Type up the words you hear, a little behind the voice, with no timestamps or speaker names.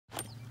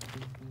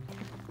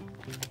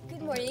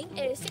morning.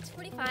 It is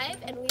 6:45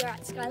 and we are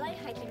at Skyline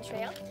Hiking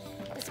Trail.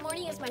 This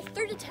morning is my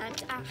third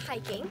attempt at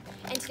hiking,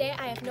 and today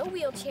I have no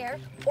wheelchair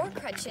or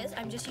crutches.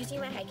 I'm just using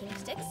my hiking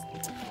sticks.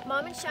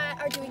 Mom and Shai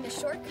are doing the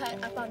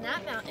shortcut up on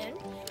that mountain,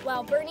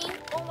 while Bernie,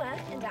 Oma,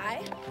 and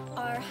I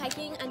are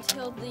hiking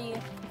until the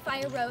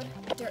Fire Road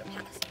dirt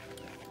pass.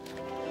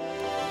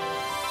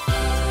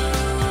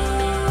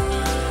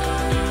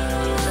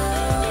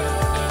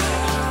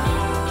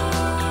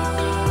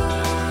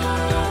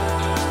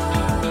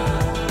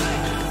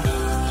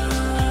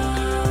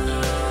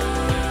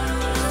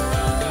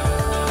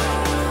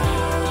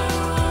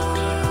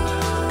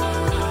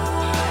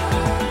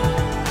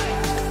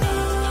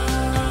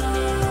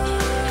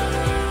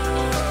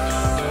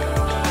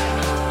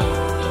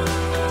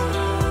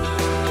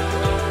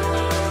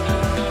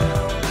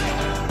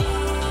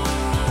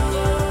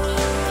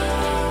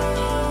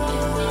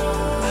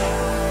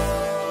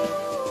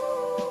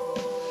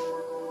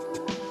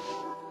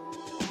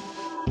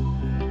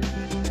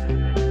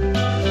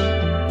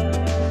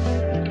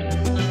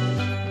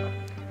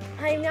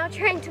 I'm now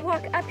trying to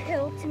walk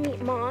uphill to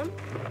meet Mom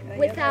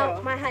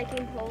without my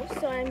hiking poles,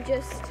 so I'm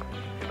just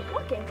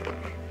walking.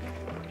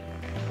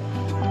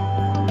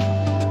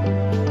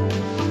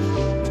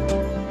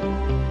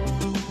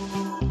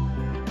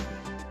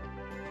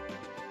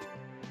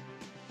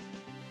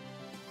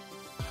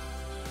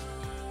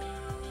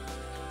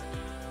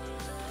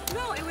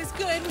 No, it was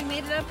good. We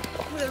made it up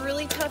with a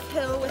really tough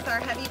hill with our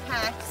heavy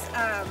packs.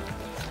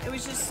 It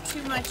was just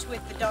too much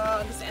with the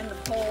dogs and the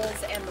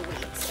poles and the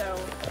weight. So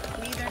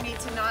we either need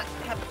to not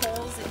have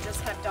poles and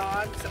just have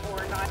dogs,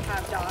 or not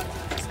have dogs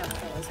and just have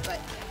poles. But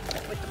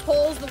with the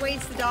poles, the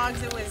weights, the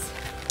dogs, it was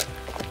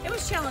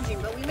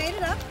challenging. But we made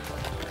it up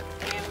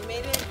and we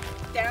made it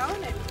down,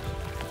 and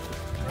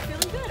we're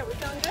feeling good. Are we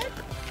feeling good?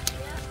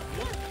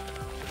 Yeah.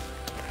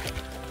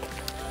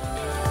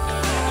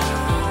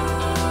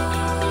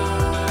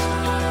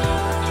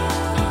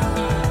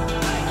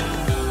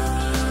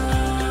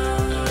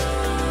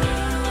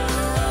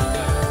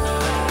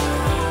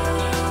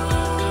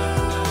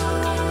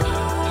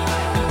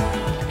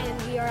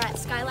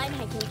 Skyline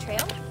Hiking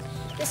Trail.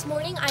 This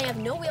morning I have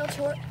no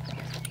wheelchair.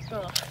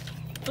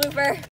 Blooper.